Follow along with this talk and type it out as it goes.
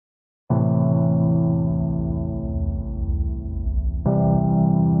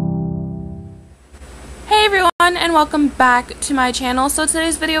everyone, and welcome back to my channel. So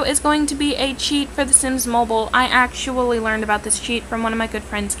today's video is going to be a cheat for The Sims Mobile. I actually learned about this cheat from one of my good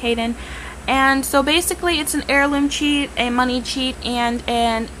friends, Kaden. And so basically it's an heirloom cheat, a money cheat, and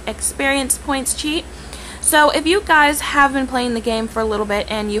an experience points cheat. So if you guys have been playing the game for a little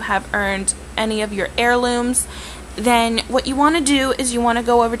bit and you have earned any of your heirlooms, then what you want to do is you want to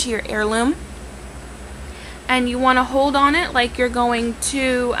go over to your heirloom and you want to hold on it like you're going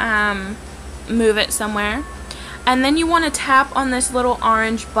to move it somewhere, and then you want to tap on this little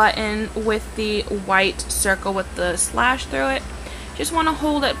orange button with the white circle with the slash through it. Just want to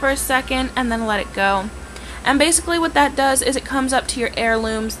hold it for a second and then let it go. And basically what that does is it comes up to your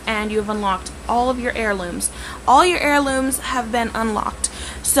heirlooms and you've unlocked all of your heirlooms. All your heirlooms have been unlocked.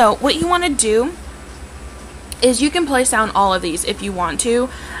 So what you want to do is you can place down all of these if you want to.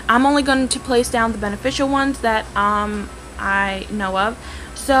 I'm only going to place down the beneficial ones that I know of.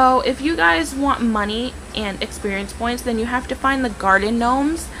 So if you guys want money and experience points, then you have to find the garden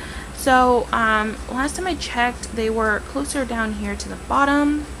gnomes. So last time I checked, they were closer down here to the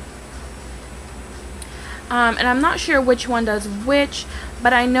bottom. And I'm not sure which one does which,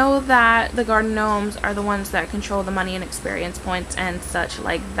 but I know that the garden gnomes are the ones that control the money and experience points and such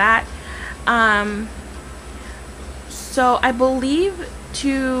like that. So I believe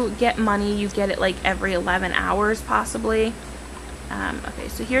to get money, you get it like every 11 hours possibly. Okay,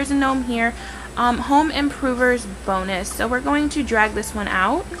 so here's a gnome here. Home Improvers bonus. So we're going to drag this one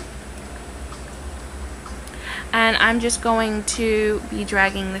out. And I'm just going to be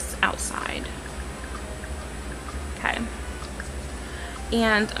dragging this outside. Okay.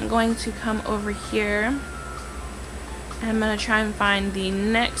 And I'm going to come over here. And I'm going to try and find the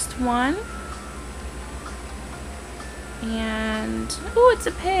next one. And, ooh, it's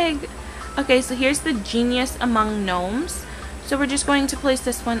a pig. Okay, so here's the genius among gnomes. So we're just going to place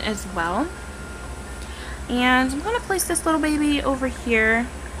this one as well. And I'm going to place this little baby over here.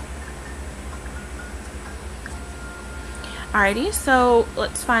 Alrighty, so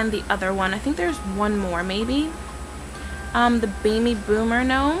let's find the other one. I think there's one more maybe. The Baby Boomer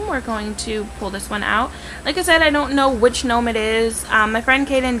gnome. We're going to pull this one out. Like I said, I don't know which gnome it is. My friend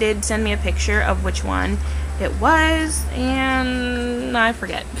Kaden did send me a picture of which one it was, and I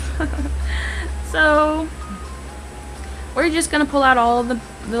forget. So we're just going to pull out all of the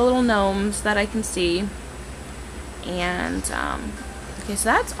little gnomes that I can see. And, okay, so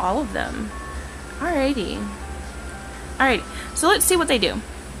that's all of them. Alrighty. Alrighty, so let's see what they do.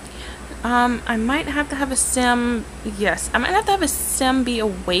 I might have to have a sim, yes, I might have to have a sim be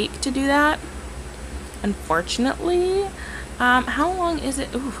awake to do that, unfortunately. How long is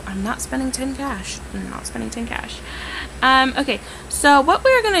it? Ooh, I'm not spending 10 cash. I'm not spending 10 cash. Okay, so what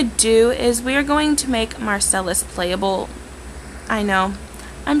we're going to do is we are going to make Marcellus playable. I know,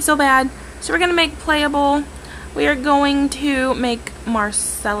 I'm so bad. So we're going to make playable. We are going to make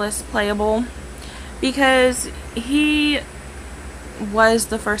Marcellus playable because he was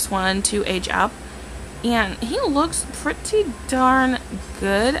the first one to age up. And he looks pretty darn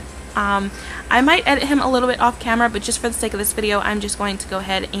good. I might edit him a little bit off camera, but just for the sake of this video, I'm just going to go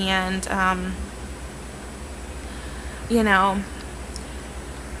ahead and, you know,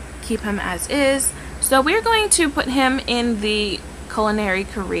 keep him as is. So we're going to put him in the culinary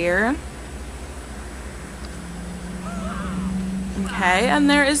career. Okay, and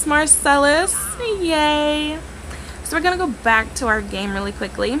there is Marcellus. Yay! So we're going to go back to our game really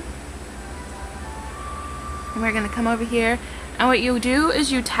quickly. And we're going to come over here. And what you do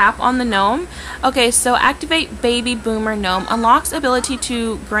is you tap on the gnome. Okay, so activate Baby Boomer Gnome. Unlocks ability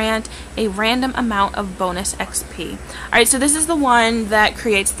to grant a random amount of bonus XP. Alright, so this is the one that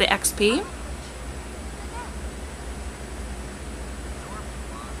creates the XP.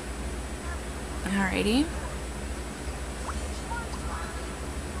 Alrighty.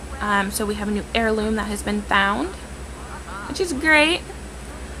 So we have a new heirloom that has been found, which is great.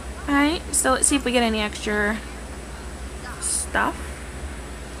 Alright, so let's see if we get any extra stuff.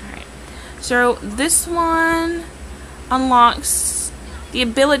 Alright, so this one unlocks the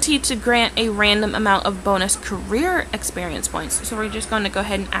ability to grant a random amount of bonus career experience points. So we're just going to go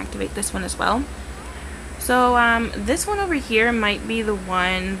ahead and activate this one as well. So this one over here might be the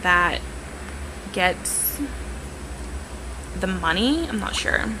one that gets the money. I'm not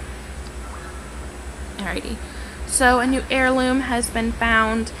sure. Alrighty. So a new heirloom has been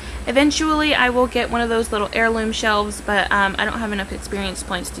found. Eventually I will get one of those little heirloom shelves, but I don't have enough experience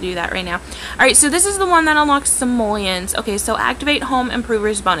points to do that right now. Alright, so this is the one that unlocks simoleons. Okay, so activate Home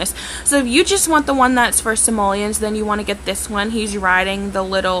Improvers bonus. So if you just want the one that's for simoleons, then you want to get this one. He's riding the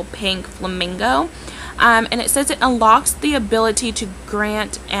little pink flamingo. And it says it unlocks the ability to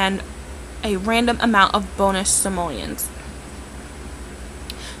grant an a random amount of bonus simoleons.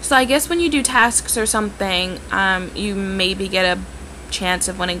 So I guess when you do tasks or something, you maybe get a chance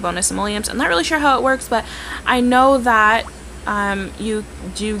of winning bonus simoleons. I'm not really sure how it works, but I know that you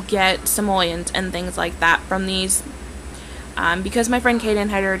do get simoleons and things like that from these, because my friend Kaden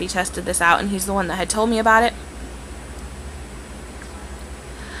had already tested this out, and he's the one that had told me about it.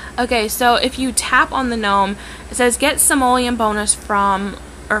 Okay, so if you tap on the gnome, it says get simoleon bonus from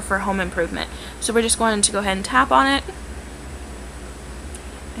or for home improvement. So we're just going to go ahead and tap on it.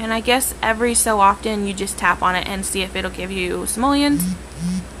 And I guess every so often you just tap on it and see if it'll give you simoleons.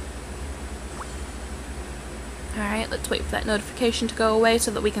 Alright, let's wait for that notification to go away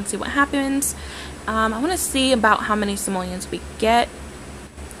so that we can see what happens. I want to see about how many simoleons we get.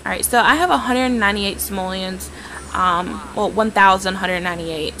 Alright, so I have 198 simoleons. Well,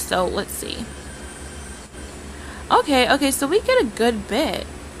 1,198. So let's see. Okay, so we get a good bit.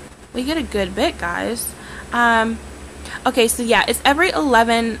 We get a good bit, guys. Okay, so yeah, it's every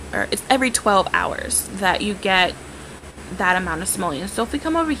 11 or it's every 12 hours that you get that amount of simoleons. So if we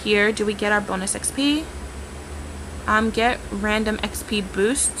come over here, do we get our bonus XP? Get random XP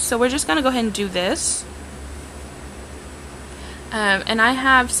boost. So we're just gonna go ahead and do this. And I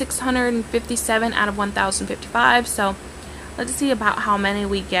have 657 out of 1,055. So let's see about how many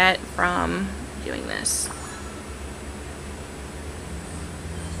we get from doing this.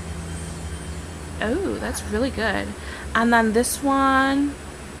 Oh, that's really good. And then this one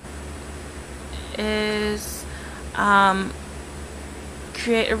is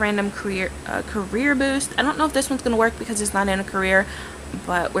create a random career boost. I don't know if this one's gonna work because it's not in a career,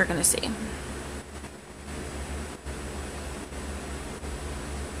 but we're gonna see.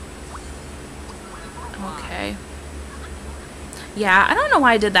 Okay. Yeah, I don't know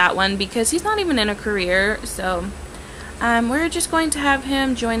why I did that one because he's not even in a career. So we're just going to have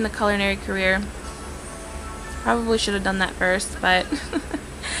him join the culinary career. Probably should have done that first, but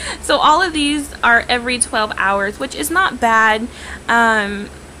so all of these are every 12 hours, which is not bad.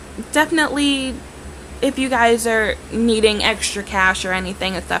 Definitely, if you guys are needing extra cash or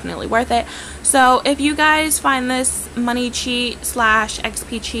anything, it's definitely worth it. So if you guys find this money cheat /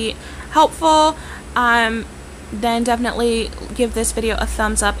 XP cheat helpful, then definitely give this video a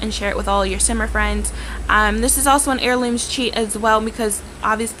thumbs up and share it with all your Simmer friends. This is also an heirlooms cheat as well because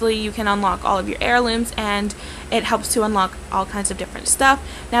obviously you can unlock all of your heirlooms and it helps to unlock all kinds of different stuff.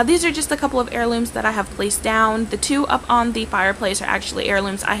 Now these are just a couple of heirlooms that I have placed down. The two up on the fireplace are actually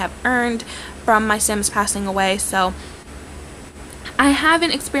heirlooms I have earned from my Sims passing away, so I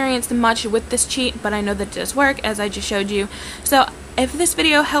haven't experienced much with this cheat, but I know that it does work as I just showed you. So if this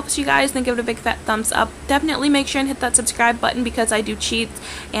video helps you guys, then give it a big fat thumbs up. Definitely make sure and hit that subscribe button because I do cheats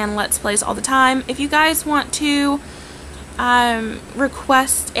and Let's Plays all the time. If you guys want to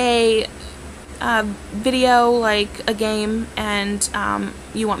request a video, like a game, and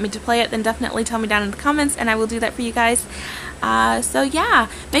you want me to play it, then definitely tell me down in the comments and I will do that for you guys. So yeah,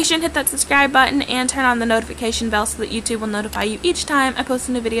 make sure and hit that subscribe button and turn on the notification bell so that YouTube will notify you each time I post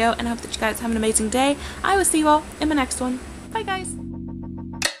a new video, and I hope that you guys have an amazing day. I will see you all in my next one. Bye guys!